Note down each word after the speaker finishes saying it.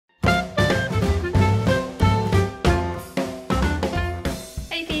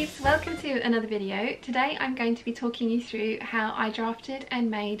to another video. Today I'm going to be talking you through how I drafted and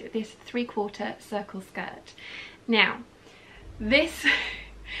made this 3/4 circle skirt. Now, this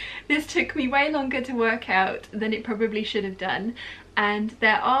took me way longer to work out than it probably should have done, and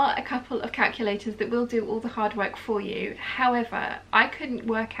there are a couple of calculators that will do all the hard work for you. However, I couldn't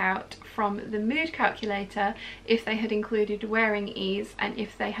work out from the mood calculator if they had included wearing ease and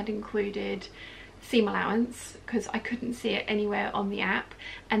if they had included seam allowance, because I couldn't see it anywhere on the app.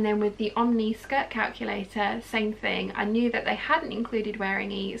 And then with the Omni skirt calculator, same thing. I knew that they hadn't included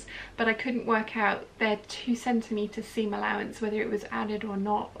wearing ease, but I couldn't work out their 2 centimeter seam allowance, whether it was added or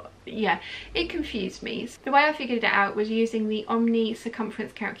not. Yeah, it confused me. So the way I figured it out was using the Omni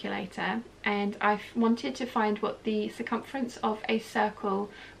circumference calculator, and I wanted to find what the circumference of a circle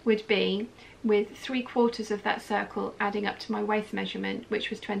would be with 3/4 of that circle adding up to my waist measurement, which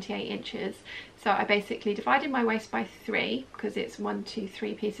was 28 inches. So I basically divided my waist by 3, because it's 1, 2,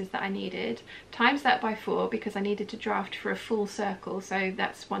 3 pieces that I needed, times that by 4 because I needed to draft for a full circle, so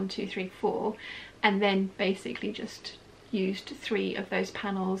that's 1, 2, 3, 4, and then basically just used 3 of those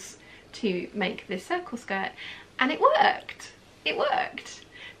panels to make this circle skirt, and it worked. It worked.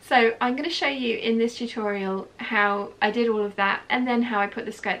 So I'm going to show you in this tutorial how I did all of that and then how I put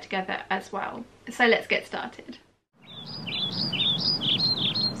the skirt together as well. So let's get started.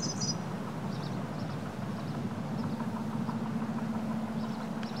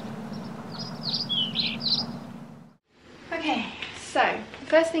 Okay, so the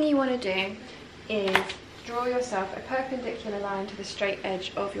first thing you want to do is draw yourself a perpendicular line to the straight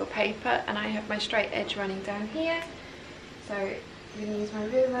edge of your paper, and I have my straight edge running down here. So I'm going to use my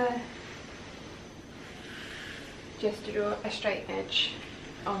ruler just to draw a straight edge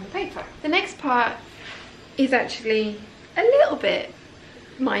on the paper. The next part is actually a little bit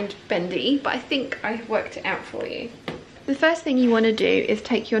mind bendy, but I think I've worked it out for you. The first thing you want to do is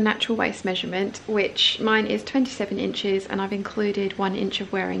take your natural waist measurement, which mine is 27 inches, and I've included 1 inch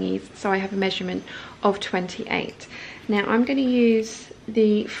of wearing ease, so I have a measurement of 28. Now I'm going to use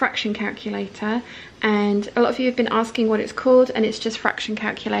the fraction calculator, and a lot of you have been asking what it's called, and it's just fraction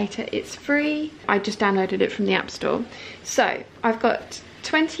calculator. It's free. I just downloaded it from the App Store. So I've got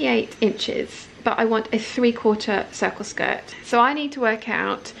 28 inches, but I want a 3/4 circle skirt. So I need to work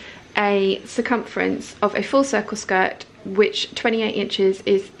out a circumference of a full circle skirt, which 28 inches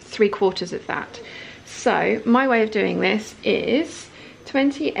is 3/4 of that. So my way of doing this is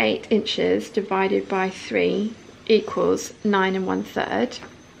 28 inches divided by 3 equals 9 1/3.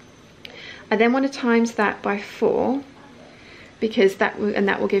 I then want to times that by 4, because that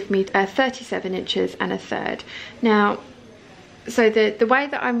will give me 37 inches and 1/3. Now, so the way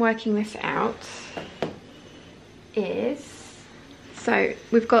that I'm working this out is, so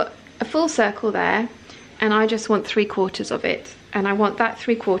we've got a full circle there, and I just want 3/4 of it, and I want that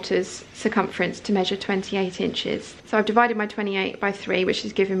 3/4 circumference to measure 28 inches. So I've divided my 28 by 3, which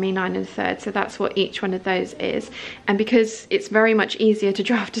has given me 9 1/3, so that's what each one of those is. And because it's very much easier to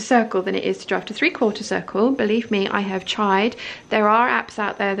draft a circle than it is to draft a 3/4 circle, believe me, I have tried. There are apps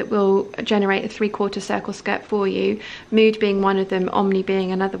out there that will generate a 3/4 circle skirt for you, Mood being one of them, Omni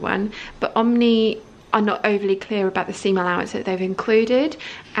being another one, but Omni are not overly clear about the seam allowance that they've included,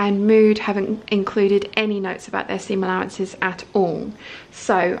 and Mood haven't included any notes about their seam allowances at all.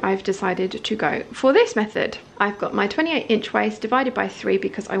 So I've decided to go for this method. I've got my 28 inch waist divided by 3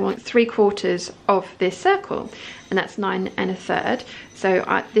 because I want 3/4 of this circle, and that's 9 1/3. So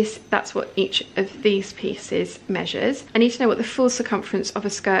that's what each of these pieces measures. I need to know what the full circumference of a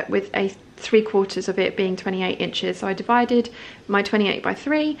skirt with a 3/4 of it being 28 inches. So I divided my 28 by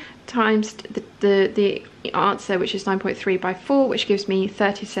 3 times the answer, which is 9.3 by 4, which gives me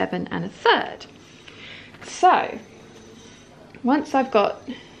 37 1/3. So once I've got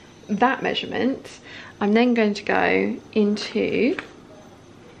that measurement, I'm then going to go into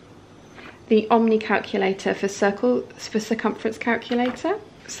the Omni calculator for circumference calculator.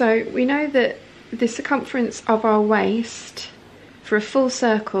 So we know that the circumference of our waist for a full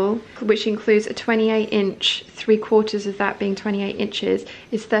circle, which includes a 28 inch, 3/4 of that being 28 inches,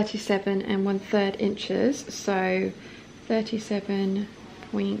 is 37 1/3 inches. So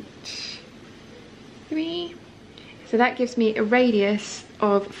 37.3. So that gives me a radius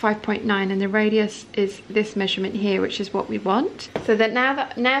of 5.9, and the radius is this measurement here, which is what we want. So that now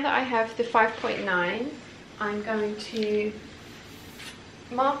that I have the 5.9, I'm going to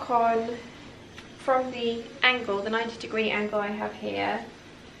mark on from the angle, the 90-degree angle I have here,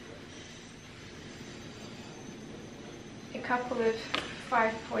 a couple of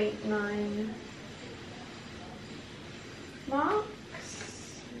 5.9 marks.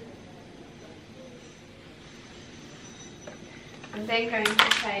 I'm then going to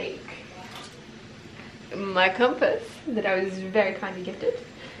take my compass that I was very kindly gifted.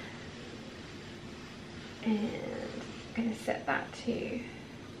 And I'm going to set that to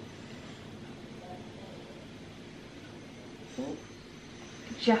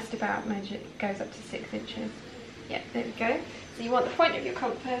just about goes up to 6 inches. Yeah, there we go. So you want the point of your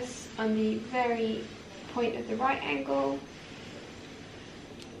compass on the very point of the right angle.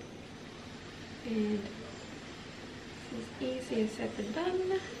 And it's easier said than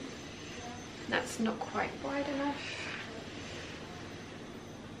done. That's not quite wide enough.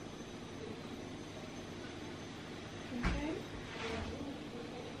 Okay.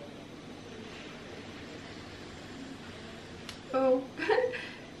 Oh,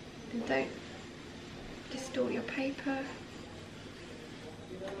 and don't distort your paper.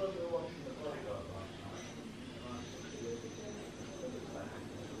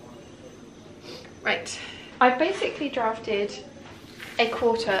 Right, I've basically drafted a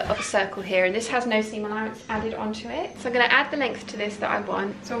quarter of a circle here, and this has no seam allowance added onto it. So I'm going to add the length to this that I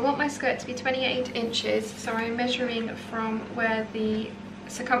want. So I want my skirt to be 28 inches, so I'm measuring from where the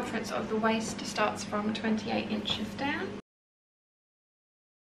circumference of the waist starts from, 28 inches down.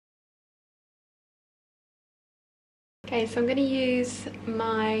 Okay, so I'm going to use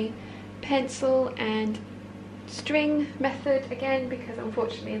my pencil and string method again, because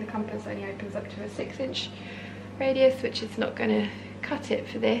unfortunately the compass only opens up to a 6-inch radius, which is not going to cut it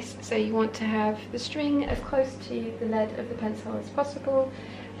for this. So you want to have the string as close to the lead of the pencil as possible.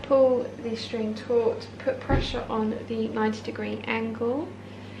 Pull the string taut, put pressure on the 90-degree angle,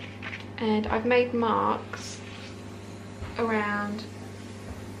 and I've made marks around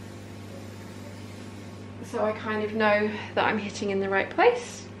so I kind of know that I'm hitting in the right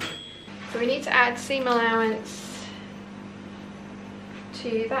place. So we need to add seam allowance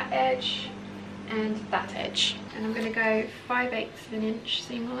to that edge and that edge, and I'm going to go 5/8 of an inch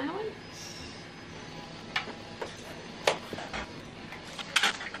seam allowance.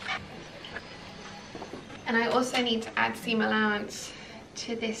 And I also need to add seam allowance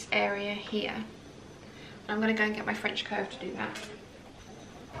to this area here. I'm going to go and get my French curve to do that.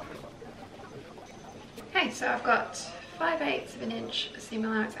 Okay, so I've got 5/8 of an inch seam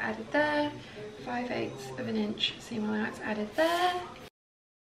allowance added there, 5/8 of an inch seam allowance added there.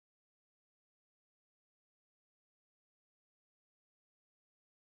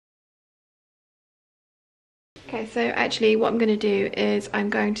 Okay, so actually what I'm going to do is I'm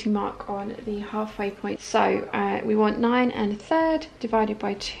going to mark on the halfway point. So we want 9 1/3 divided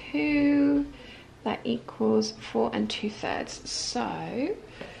by 2, that equals 4 2/3. So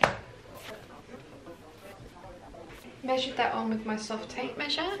measured that on with my soft tape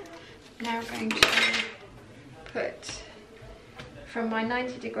measure. Now we're going to put from my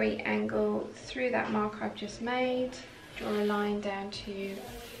 90-degree angle through that mark I've just made, draw a line down to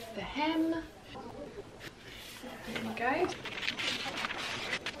the hem. There we go.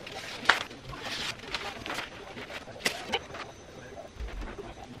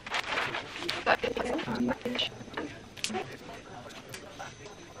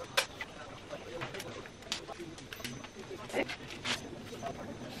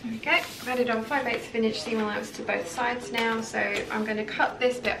 There we go. I've added on 5/8 of an inch seam allowance to both sides now, so I'm going to cut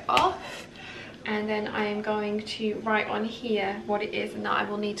this bit off, and then I am going to write on here what it is and that I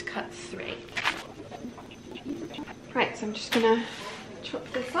will need to cut 3. Right, so I'm just going to chop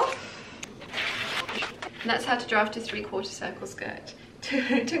this off. And that's how to draft a 3/4 circle skirt.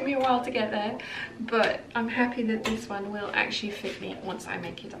 It took me a while to get there, but I'm happy that this one will actually fit me once I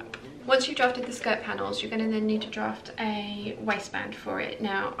make it up. Once you've drafted the skirt panels, you're going to then need to draft a waistband for it.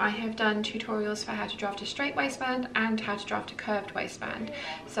 Now, I have done tutorials for how to draft a straight waistband and how to draft a curved waistband.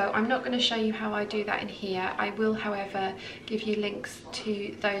 So I'm not going to show you how I do that in here. I will, however, give you links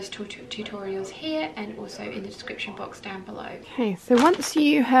to those tutorials here and also in the description box down below. Okay, so once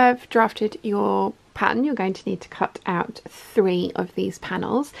you have drafted your pattern, you're going to need to cut out 3 of these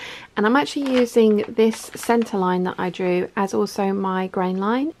panels, and I'm actually using this center line that I drew as also my grain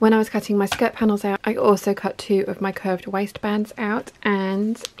line. When I was cutting my skirt panels out, I also cut 2 of my curved waistbands out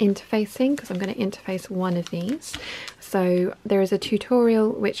and interfacing, because I'm going to interface one of these. So there is a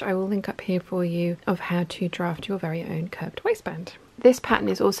tutorial which I will link up here for you of how to draft your very own curved waistband. This pattern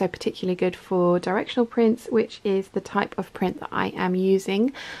is also particularly good for directional prints, which is the type of print that I am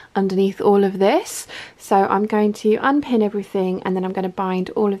using underneath all of this. So I'm going to unpin everything, and then I'm going to bind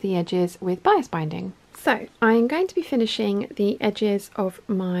all of the edges with bias binding. So I'm going to be finishing the edges of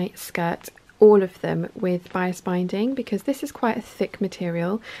my skirt, all of them, with bias binding, because this is quite a thick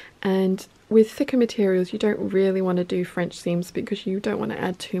material, and with thicker materials you don't really want to do French seams because you don't want to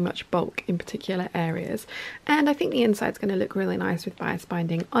add too much bulk in particular areas, and I think the inside's going to look really nice with bias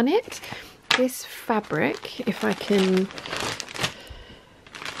binding on it. this fabric, if I can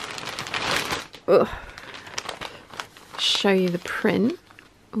show you the print,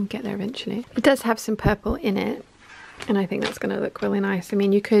 we'll get there eventually. It does have some purple in it, and I think that's going to look really nice. I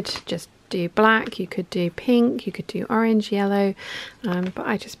mean, you could just do black, you could do pink, you could do orange, yellow, but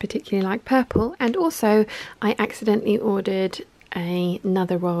I just particularly like purple. And also I accidentally ordered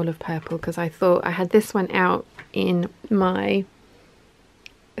another roll of purple because I thought I had this one out in my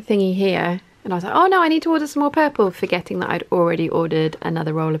thingy here, and I was like, oh no, I need to order some more purple, forgetting that I'd already ordered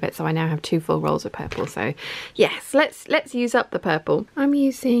another roll of it. So I now have 2 full rolls of purple. So yes, let's use up the purple. I'm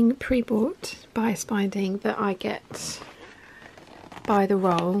using pre-bought bias binding that I get by the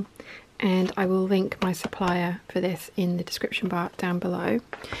roll, and I will link my supplier for this in the description bar down below.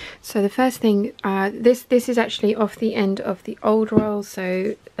 So the first thing, this is actually off the end of the old roll,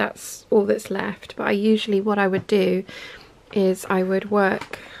 so that's all that's left. But what I would do is I would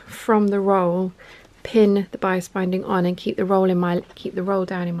work from the roll, pin the bias binding on, and keep the roll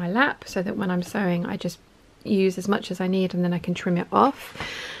down in my lap, so that when I'm sewing I just use as much as I need, and then I can trim it off.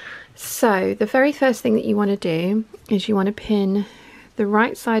 So the very first thing that you want to do is you want to pin the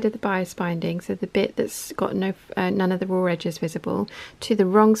right side of the bias binding, so the bit that's got none of the raw edges visible, to the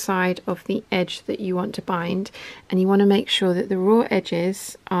wrong side of the edge that you want to bind, and you want to make sure that the raw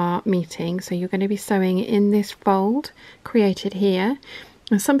edges are meeting. So you're going to be sewing in this fold created here.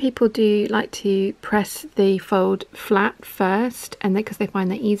 And some people do like to press the fold flat first, and because they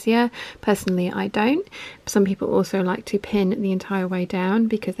find that easier. Personally, I don't. Some people also like to pin the entire way down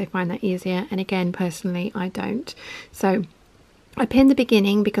because they find that easier, and again, personally, I don't. So I pin the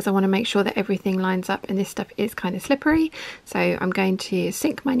beginning because I want to make sure that everything lines up, and this stuff is kind of slippery. So I'm going to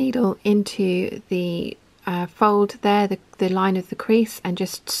sink my needle into the fold there, the line of the crease, and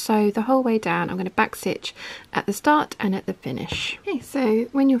just sew the whole way down. I'm going to back stitch at the start and at the finish. Okay, so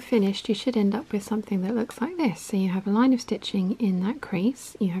when you're finished you should end up with something that looks like this. So you have a line of stitching in that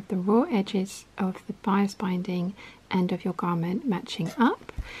crease, you have the raw edges of the bias binding end of your garment matching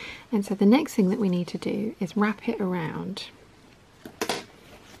up, and so the next thing that we need to do is wrap it around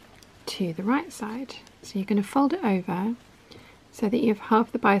to the right side. So you're going to fold it over so that you have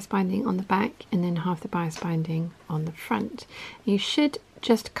half the bias binding on the back and then half the bias binding on the front. You should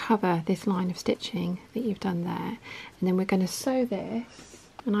just cover this line of stitching that you've done there, and then we're going to sew this.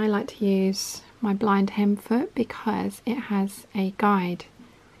 And I like to use my blind hem foot because it has a guide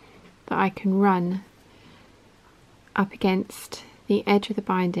that I can run up against the edge of the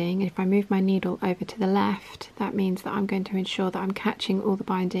binding. If I move my needle over to the left, that means that I'm going to ensure that I'm catching all the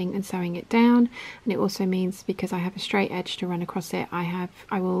binding and sewing it down, and it also means, because I have a straight edge to run across it, I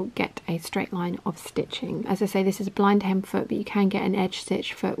will get a straight line of stitching. As I say, this is a blind hem foot, but you can get an edge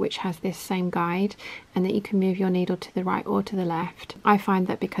stitch foot which has this same guide, and that you can move your needle to the right or to the left. I find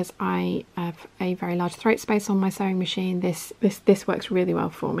that because I have a very large throat space on my sewing machine, this works really well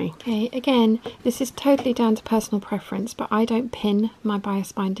for me. Okay, again, this is totally down to personal preference, but I don't pin my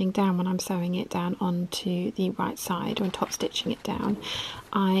bias binding down when I'm sewing it down onto the right side or top stitching it down.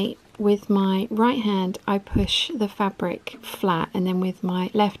 With my right hand I push the fabric flat, and then with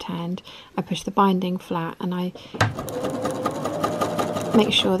my left hand I push the binding flat, and I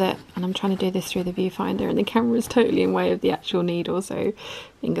make sure that, and I'm trying to do this through the viewfinder and the camera is totally in way of the actual needle, so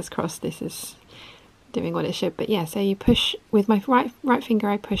fingers crossed this is doing what it should. But yeah, so you push with my right finger,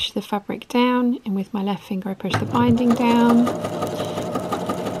 I push the fabric down, and with my left finger I push the binding down,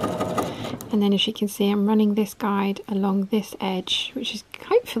 and then as you can see I'm running this guide along this edge, which is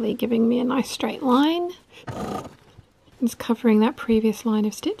hopefully giving me a nice straight line. It's covering that previous line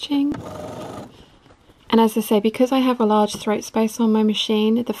of stitching. And as I say, because I have a large throat space on my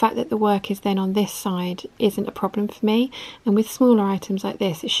machine, the fact that the work is then on this side isn't a problem for me. And with smaller items like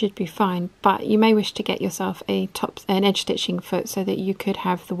this, it should be fine. But you may wish to get yourself an edge stitching foot so that you could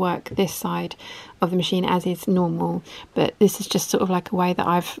have the work this side of the machine as is normal. But this is just sort of like a way that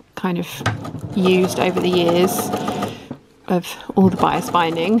I've kind of used over the years of all the bias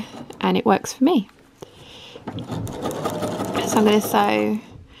binding, and it works for me. So I'm going to sew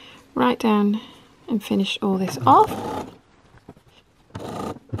right down and finish all this off.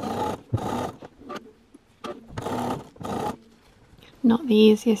 Not the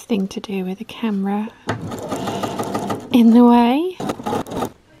easiest thing to do with a camera in the way.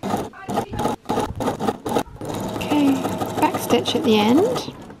 Okay, back stitch at the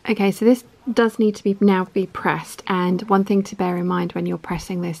end. Okay, so this does need to now be pressed, and one thing to bear in mind when you're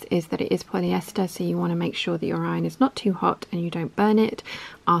pressing this is that it is polyester, so you want to make sure that your iron is not too hot and you don't burn it.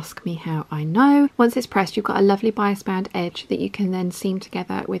 Ask me how I know. Once it's pressed, you've got a lovely bias band edge that you can then seam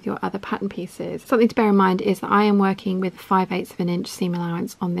together with your other pattern pieces. Something to bear in mind is that I am working with 5/8 of an inch seam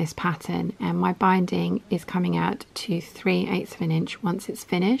allowance on this pattern, and my binding is coming out to 3/8 of an inch once it's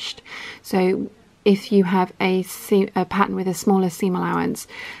finished. So if you have a pattern with a smaller seam allowance,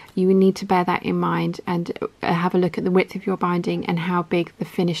 you need to bear that in mind and have a look at the width of your binding and how big the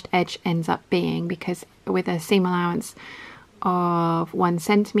finished edge ends up being, because with a seam allowance of 1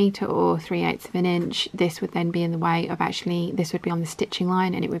 centimetre or 3/8 of an inch, this would then be in the way of, actually this would be on the stitching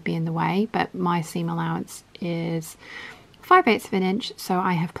line and it would be in the way, but my seam allowance is 5/8 of an inch, so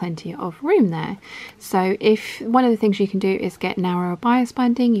I have plenty of room there. So if one of the things you can do is get narrower bias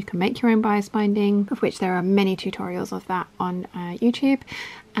binding, you can make your own bias binding, of which there are many tutorials of that on YouTube,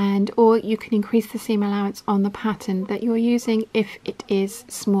 or you can increase the seam allowance on the pattern that you're using if it is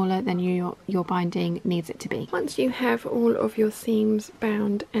smaller than your binding needs it to be. Once you have all of your seams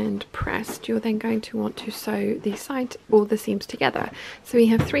bound and pressed, you're then going to want to sew all the seams together. So we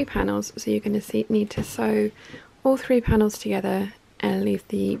have 3 panels, so you're going to need to sew all 3 panels together and leave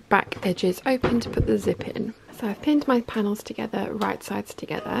the back edges open to put the zip in. So I've pinned my panels together, right sides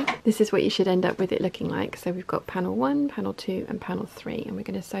together. This is what you should end up with it looking like. So we've got panel 1, panel 2 and panel 3, and we're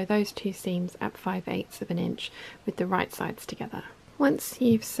going to sew those 2 seams at 5/8 of an inch with the right sides together. Once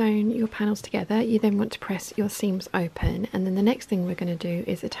you've sewn your panels together, you then want to press your seams open, and then the next thing we're going to do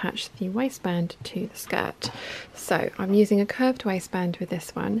is attach the waistband to the skirt. So I'm using a curved waistband with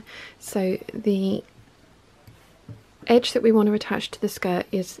this one. So the edge that we want to attach to the skirt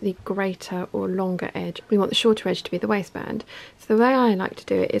is the greater or longer edge. We want the shorter edge to be the waistband. So the way I like to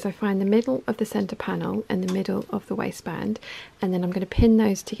do it is I find the middle of the centre panel and the middle of the waistband, and then I'm going to pin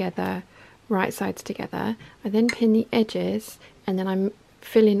those together, right sides together. I then pin the edges, and then I'm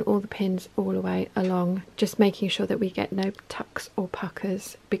filling all the pins all the way along, just making sure that we get no tucks or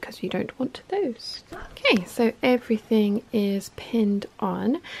puckers, because you don't want those. Okay, so everything is pinned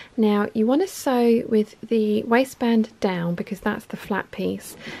on. Now you want to sew with the waistband down, because that's the flat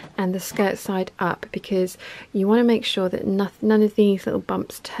piece, and the skirt side up, because you want to make sure that none of these little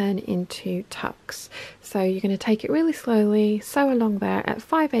bumps turn into tucks. So you're going to take it really slowly, sew along there at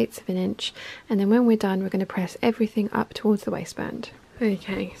 5/8 of an inch, and then when we're done, we're going to press everything up towards the waistband.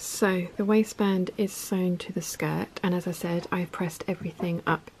 Okay, so the waistband is sewn to the skirt, and as I said, I've pressed everything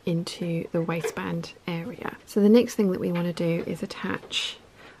up into the waistband area. So the next thing that we want to do is attach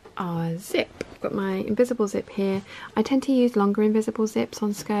our zip. I've got my invisible zip here. I tend to use longer invisible zips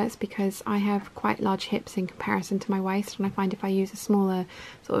on skirts because I have quite large hips in comparison to my waist, and I find if I use a smaller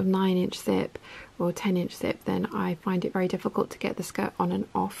sort of 9-inch zip or 10-inch zip, then I find it very difficult to get the skirt on and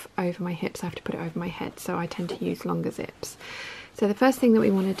off over my hips. I have to put it over my head, so I tend to use longer zips. So the first thing that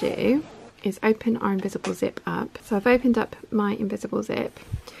we want to do is open our invisible zip up. So I've opened up my invisible zip,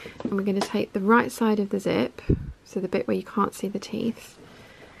 and we're going to take the right side of the zip, so the bit where you can't see the teeth,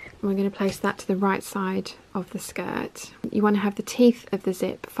 and we're going to place that to the right side of the skirt. You want to have the teeth of the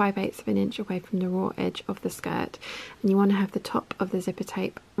zip 5/8 of an inch away from the raw edge of the skirt, and you want to have the top of the zipper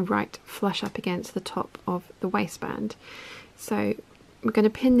tape right flush up against the top of the waistband. So we're going to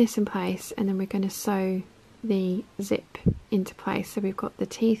pin this in place, and then we're going to sew the zip into place. So we've got the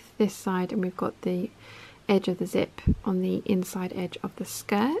teeth this side, and we've got the edge of the zip on the inside edge of the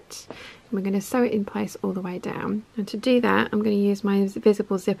skirt, and we're going to sew it in place all the way down. And to do that, I'm going to use my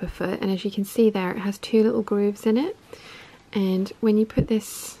visible zipper foot, and as you can see there, it has 2 little grooves in it, and when you put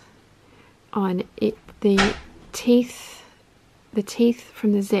this on, the teeth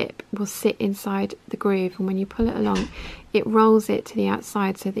from the zip will sit inside the groove, and when you pull it along, it rolls it to the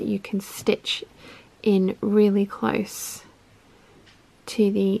outside so that you can stitch in really close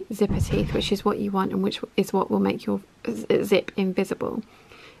to the zipper teeth, which is what you want and which is what will make your zip invisible.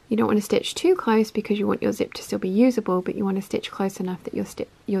 You don't want to stitch too close because you want your zip to still be usable, but you want to stitch close enough that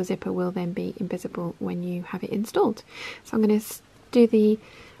your zipper will then be invisible when you have it installed. So I'm going to do the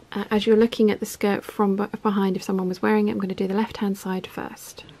as you're looking at the skirt from behind, if someone was wearing it, I'm going to do the left hand side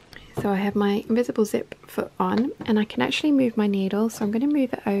first. So I have my invisible zip foot on, and I can actually move my needle, so I'm going to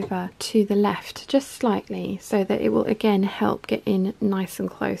move it over to the left just slightly so that it will again help get in nice and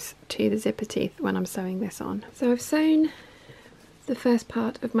close to the zipper teeth when I'm sewing this on. So I've sewn the first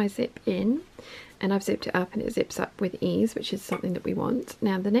part of my zip in, and I've zipped it up, and it zips up with ease, which is something that we want.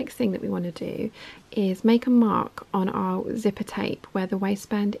 Now the next thing that we want to do is make a mark on our zipper tape where the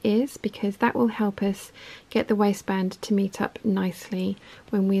waistband is, because that will help us get the waistband to meet up nicely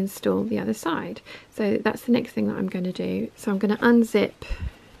when we install the other side. So that's the next thing that I'm going to do. So I'm going to unzip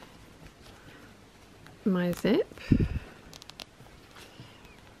my zip.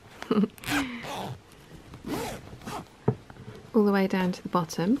 All the way down to the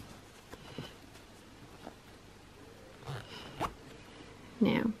bottom.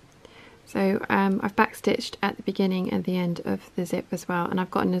 Now, so I've backstitched at the beginning and the end of the zip as well, and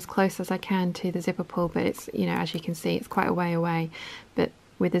I've gotten as close as I can to the zipper pull, but it's, you know, as you can see, it's quite a way away, but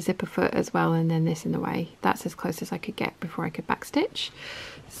with the zipper foot as well, and then this in the way, that's as close as I could get before I could backstitch.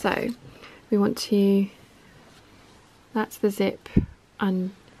 So we want to, that's the zip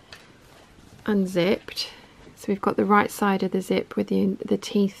unzipped. So we've got the right side of the zip with the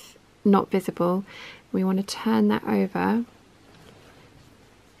teeth not visible. We want to turn that over,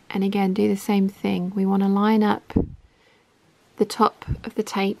 and again do the same thing. We want to line up the top of the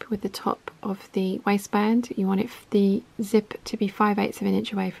tape with the top of the waistband. You want the zip to be 5/8 of an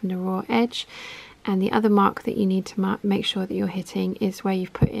inch away from the raw edge, and the other mark that you need to make sure that you're hitting is where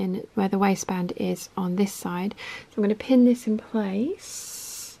you've put in where the waistband is on this side. So I'm going to pin this in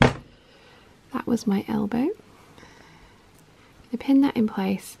place. That was my elbow. I'm going to pin that in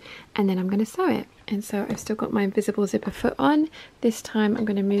place, and then I'm going to sew it. And so I've still got my invisible zipper foot on. This time I'm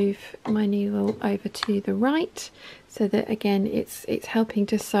going to move my needle over to the right, so that again it's helping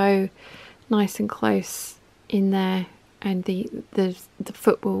to sew nice and close in there, and the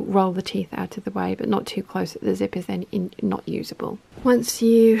foot will roll the teeth out of the way, but not too close that the zip is then not usable. Once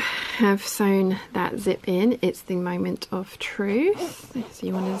you have sewn that zip in, it's the moment of truth. So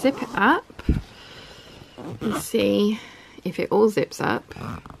you want to zip it up and see if it all zips up,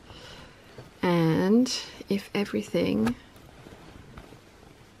 and if everything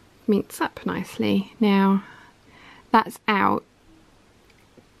meets up nicely. Now that's out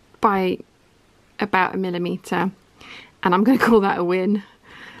by about 1 millimeter, and I'm going to call that a win.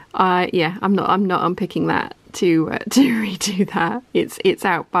 Yeah, I'm not unpicking that to redo that. It's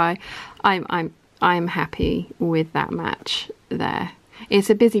out by. I'm happy with that match there.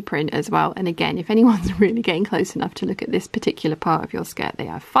 It's a busy print as well, and again, if anyone's really getting close enough to look at this particular part of your skirt, they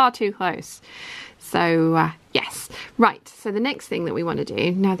are far too close. So yes, right, so the next thing that we want to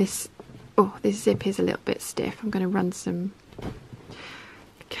do, now this zip is a little bit stiff. I'm going to run some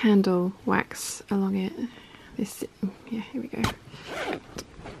candle wax along it. Yeah, here we go.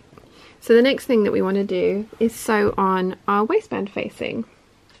 So the next thing that we want to do is sew on our waistband facing.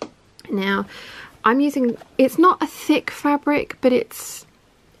 Now I'm using, it's not a thick fabric, but it's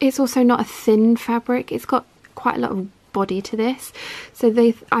also not a thin fabric. It's got quite a lot of body to this. So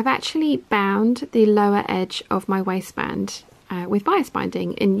I've actually bound the lower edge of my waistband with bias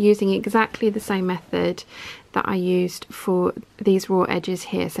binding, and using exactly the same method that I used for these raw edges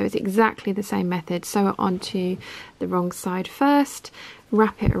here. So it's exactly the same method. Sew it onto the wrong side first,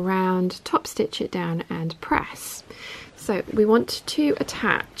 wrap it around, top stitch it down and press. So we want to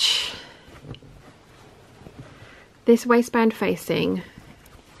attach this waistband facing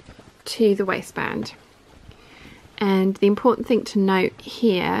to the waistband, and the important thing to note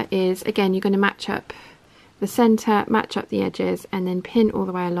here is, again, you're going to match up the center, match up the edges, and then pin all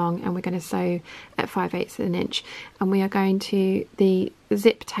the way along, and we're going to sew at 5/8 of an inch, and we are going to, the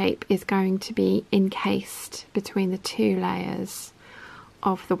zip tape is going to be encased between the 2 layers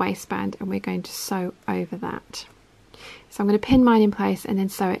of the waistband, and we're going to sew over that. So I'm going to pin mine in place and then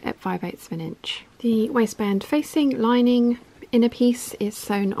sew it at 5/8 of an inch. The waistband facing lining inner piece is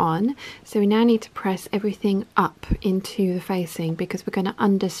sewn on, so we now need to press everything up into the facing, because we're going to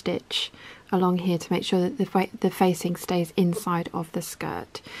understitch along here to make sure that the facing stays inside of the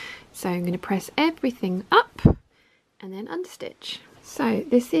skirt. So I'm going to press everything up and then understitch. So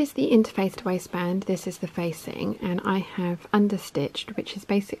this is the interfaced waistband, this is the facing, and I have understitched, which is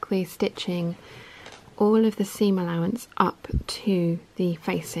basically stitching all of the seam allowance up to the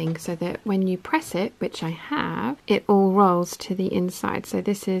facing, so that when you press it, which I have, it all rolls to the inside. So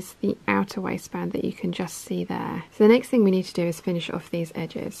this is the outer waistband that you can just see there. So the next thing we need to do is finish off these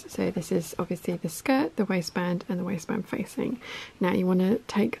edges. So this is obviously the skirt, the waistband and the waistband facing. Now you want to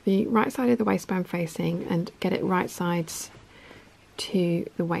take the right side of the waistband facing and get it right sides to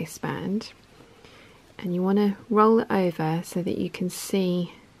the waistband, and you want to roll it over so that you can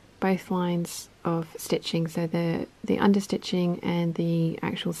see both lines of stitching, so the understitching and the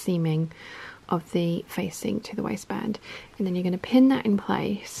actual seaming of the facing to the waistband. And then you're going to pin that in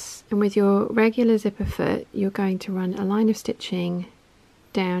place, and with your regular zipper foot you're going to run a line of stitching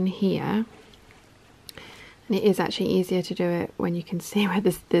down here. And it is actually easier to do it when you can see where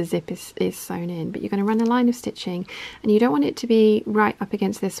the zip is sewn in, but you're going to run a line of stitching, and you don't want it to be right up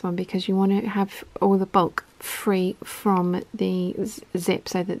against this one, because you want to have all the bulk free from the zip,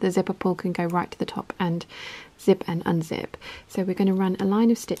 so that the zipper pull can go right to the top and zip and unzip. So we're going to run a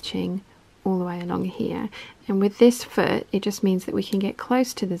line of stitching all the way along here, and with this foot it just means that we can get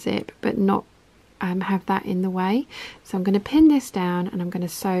close to the zip but not have that in the way. So I'm going to pin this down and I'm going to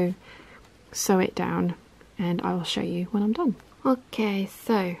sew it down, and I will show you when I'm done. Okay,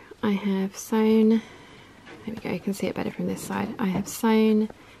 so I have sewn, there we go, you can see it better from this side. I have sewn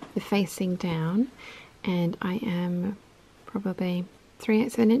the facing down, and I am probably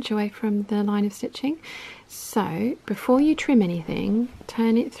 3/8 of an inch away from the line of stitching. So before you trim anything,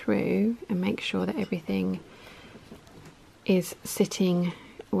 turn it through and make sure that everything is sitting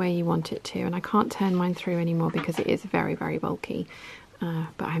where you want it to. And I can't turn mine through anymore because it is very, very bulky, but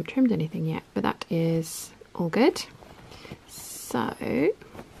I haven't trimmed anything yet, but that is all good. So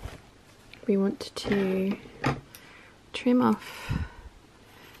we want to trim off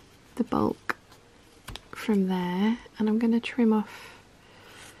the bulk from there, and I'm going to trim off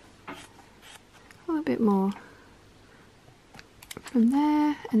a little bit more from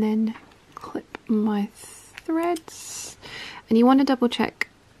there, and then clip my threads. And you want to double check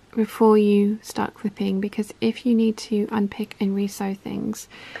before you start clipping, because if you need to unpick and re-sew things,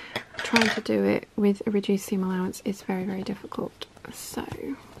 trying to do it with a reduced seam allowance is very, very difficult. So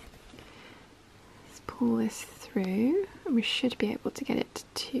let's pull this through, and we should be able to get it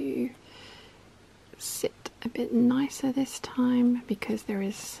to sit a bit nicer this time because there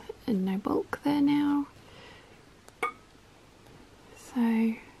is no bulk there now.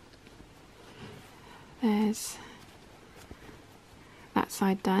 So there's that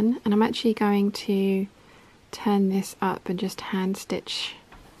side done, and I'm actually going to turn this up and just hand stitch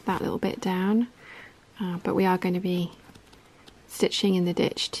that little bit down, but we are going to be stitching in the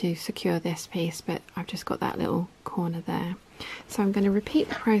ditch to secure this piece, but I've just got that little corner there. So I'm going to repeat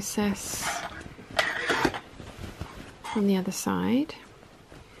the process from the other side.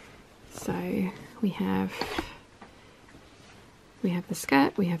 So we have the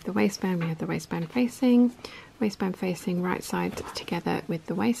skirt, we have the waistband, we have the waistband facing right side together with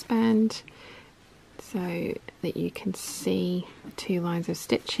the waistband, so that you can see 2 lines of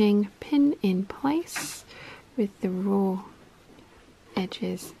stitching, pin in place with the raw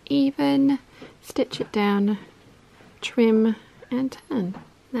edges even, stitch it down, trim and turn.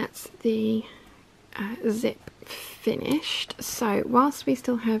 That's the zip finished. So whilst we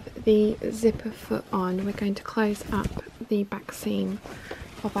still have the zipper foot on, we're going to close up the back seam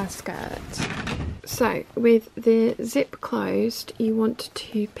of our skirt. So with the zip closed, you want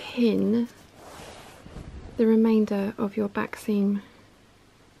to pin the remainder of your back seam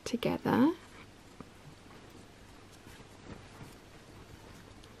together.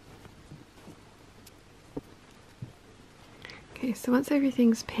 Okay, so once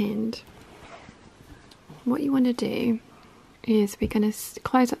everything's pinned, what you want to do is we're going to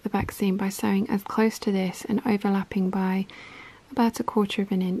close up the back seam by sewing as close to this and overlapping by about 1/4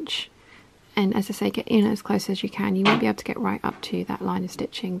 of an inch. And as I say, get in as close as you can. You won't be able to get right up to that line of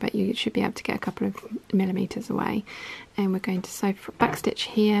stitching, but you should be able to get a couple of millimeters away. And we're going to sew back stitch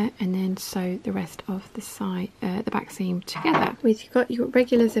here and then sew the rest of the side, the back seam together. With you've got your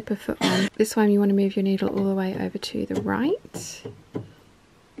regular zipper foot on, this one you want to move your needle all the way over to the right,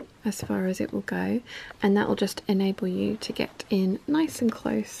 as far as it will go, and that will just enable you to get in nice and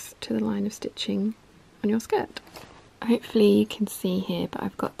close to the line of stitching on your skirt. Hopefully you can see here, but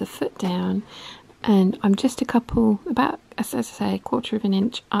I've got the foot down and I'm just about, as I say, 1/4 of an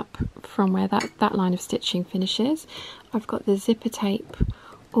inch up from where that line of stitching finishes. I've got the zipper tape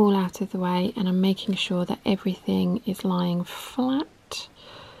all out of the way, and I'm making sure that everything is lying flat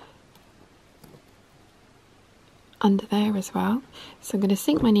under there as well. So I'm going to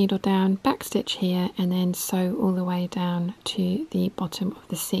sink my needle down, back stitch here, and then sew all the way down to the bottom of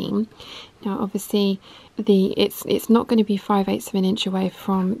the seam. Now obviously it's not going to be 5/8 of an inch away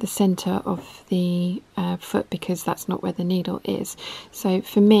from the center of the foot, because that's not where the needle is. So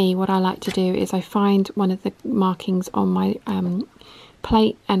for me, what I like to do is I find one of the markings on my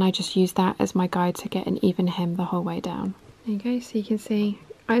plate, and I just use that as my guide to get an even hem the whole way down. There you go, so you can see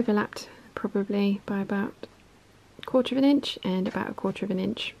overlapped probably by about 1/4 of an inch and about 1/4 of an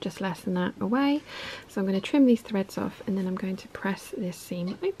inch, just less than that, away. So I'm going to trim these threads off, and then I'm going to press this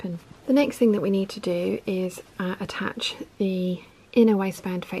seam open. The next thing that we need to do is attach the inner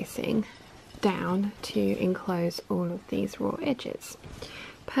waistband facing down to enclose all of these raw edges.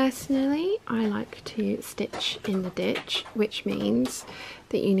 Personally, I like to stitch in the ditch, which means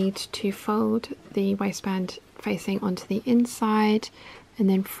that you need to fold the waistband facing onto the inside, and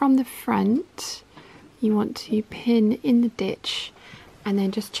then from the front you want to pin in the ditch and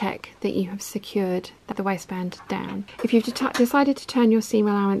then just check that you have secured the waistband down. If you've decided to turn your seam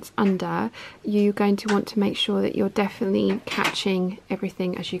allowance under, you're going to want to make sure that you're definitely catching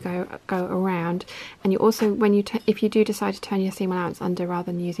everything as you go around. And you also, if you do decide to turn your seam allowance under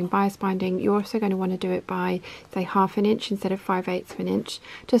rather than using bias binding, you're also going to want to do it by, say, 1/2 inch instead of 5/8 of an inch,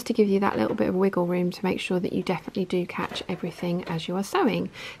 just to give you that little bit of wiggle room to make sure that you definitely do catch everything as you are sewing.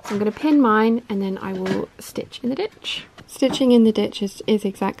 So I'm going to pin mine, and then I will stitch in the ditch. Stitching in the ditch is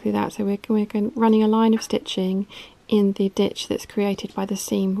exactly that. So we're running a line of stitching in the ditch that's created by the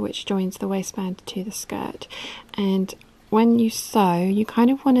seam which joins the waistband to the skirt. And when you sew, you kind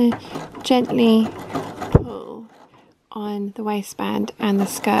of want to gently pull on the waistband and the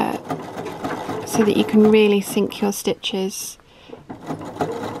skirt so that you can really sink your stitches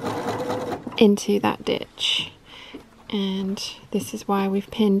into that ditch. And this is why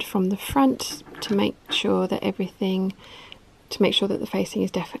we've pinned from the front, to make sure that the facing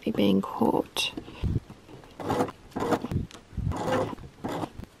is definitely being caught.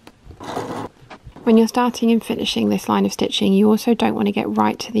 When you're starting and finishing this line of stitching, you also don't want to get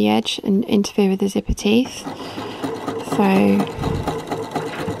right to the edge and interfere with the zipper teeth. So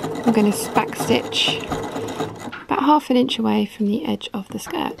I'm going to back stitch about 1/2 inch away from the edge of the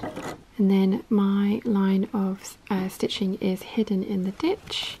skirt. And then my line of stitching is hidden in the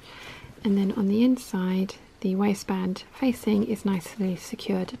ditch, and then on the inside the waistband facing is nicely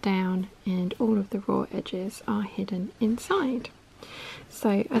secured down, and all of the raw edges are hidden inside.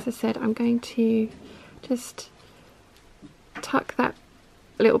 So as I said, I'm going to just tuck that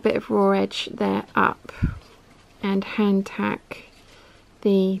little bit of raw edge there up and hand tack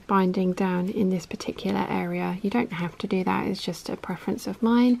the binding down in this particular area. You don't have to do that, it's just a preference of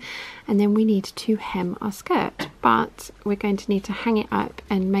mine. And then we need to hem our skirt, but we're going to need to hang it up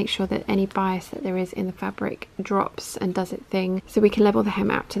and make sure that any bias that there is in the fabric drops and does its thing, so we can level the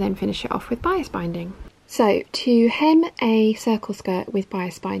hem out to then finish it off with bias binding. So to hem a circle skirt with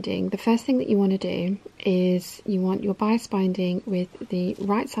bias binding, the first thing that you want to do is you want your bias binding with the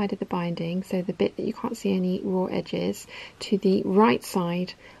right side of the binding, so the bit that you can't see any raw edges, to the right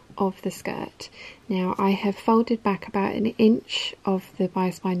side of the skirt. Now I have folded back about 1 inch of the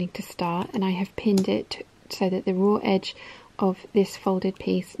bias binding to start, and I have pinned it so that the raw edge of this folded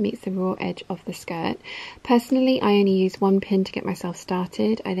piece meets the raw edge of the skirt. Personally, I only use 1 pin to get myself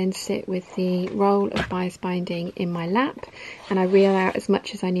started. I then sit with the roll of bias binding in my lap, and I reel out as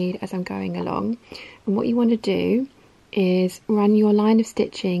much as I need as I'm going along. And what you want to do is run your line of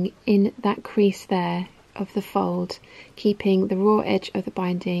stitching in that crease there of the fold, keeping the raw edge of the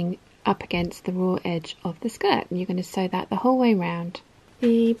binding up against the raw edge of the skirt, and you're going to sew that the whole way round.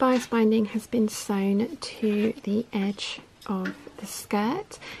 The bias binding has been sewn to the edge of the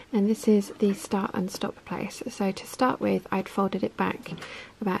skirt, and this is the start and stop place. So to start with, I'd folded it back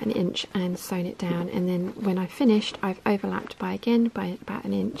about 1 inch and sewn it down, and then when I finished, I've overlapped by about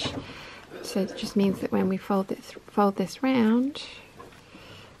 1 inch. So it just means that when we fold this round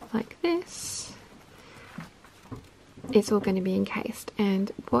like this, it's all going to be encased.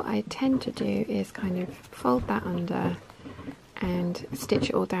 And what I tend to do is kind of fold that under and stitch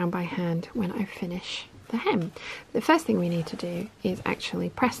it all down by hand when I finish the hem. The first thing we need to do is actually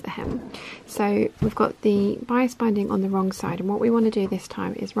press the hem. So we've got the bias binding on the wrong side, and what we want to do this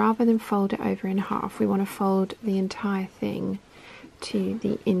time is, rather than fold it over in half, we want to fold the entire thing to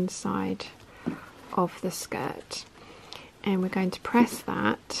the inside of the skirt, and we're going to press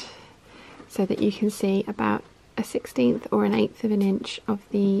that so that you can see about 1/16 or 1/8 of an inch of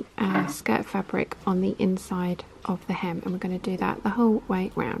the skirt fabric on the inside of the hem, and we're going to do that the whole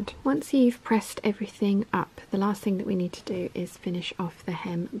way round. Once you've pressed everything up, the last thing that we need to do is finish off the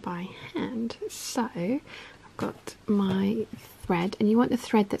hem by hand. So I've got my thread, and you want the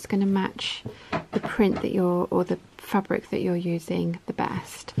thread that's going to match the print that or the fabric that you're using the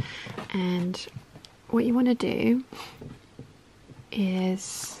best. And what you want to do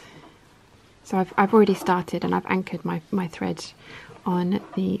is, so I've already started and I've anchored my thread on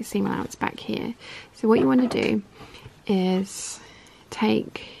the seam allowance back here. So what you want to do is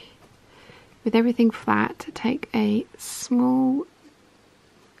take, with everything flat, take a small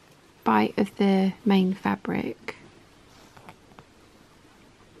bite of the main fabric.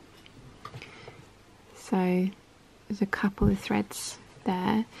 So there's a couple of threads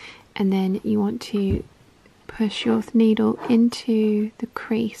there, and then you want to push your needle into the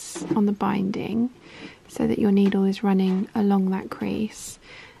crease on the binding so that your needle is running along that crease,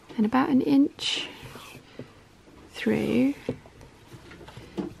 and about 1 inch through,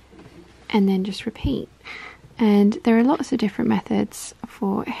 and then just repeat. And there are lots of different methods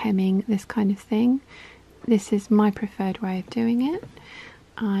for hemming this kind of thing. this is my preferred way of doing it.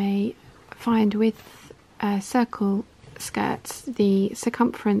 I find with circle skirts, the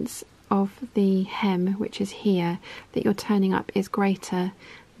circumference of the hem, which is here, that you're turning up is greater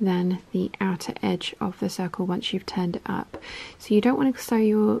than the outer edge of the circle once you've turned it up. So you don't want to sew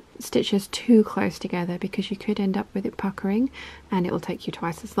your stitches too close together because you could end up with it puckering and it will take you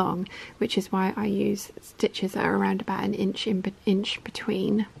twice as long, which is why I use stitches that are around about an inch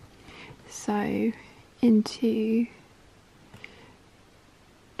between. So into,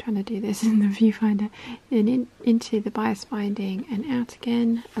 trying to do this in the viewfinder, and into the bias binding and out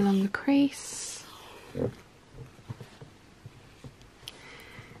again along the crease.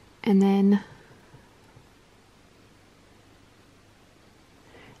 And then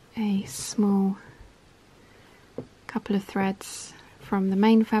a small couple of threads from the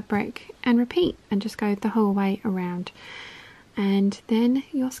main fabric and repeat, and just go the whole way around, and then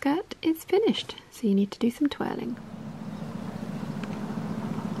your skirt is finished. So you need to do some twirling.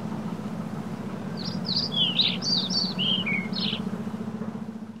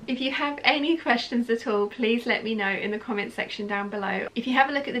 If you have any questions at all, please let me know in the comment section down below. If you have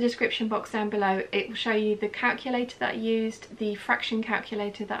a look at the description box down below, it will show you the calculator that I used, the fraction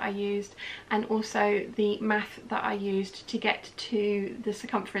calculator that I used, and also the math that I used to get to the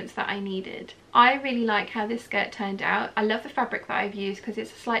circumference that I needed. I really like how this skirt turned out. I love the fabric that I've used because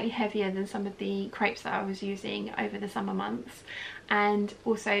it's slightly heavier than some of the crepes that I was using over the summer months, and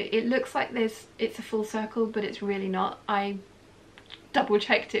also it looks like it's a full circle, but it's really not. I double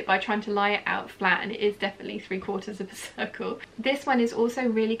checked it by trying to lie it out flat, and it is definitely 3/4 of a circle. This one is also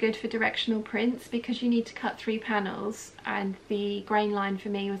really good for directional prints because you need to cut 3 panels and the grain line for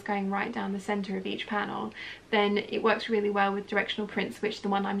me was going right down the center of each panel. Then it works really well with directional prints, which the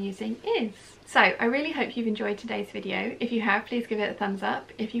one I'm using is. So I really hope you've enjoyed today's video. If you have, please give it a thumbs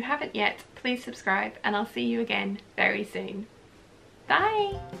up. If you haven't yet, please subscribe, and I'll see you again very soon.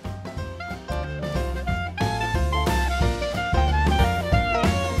 Bye!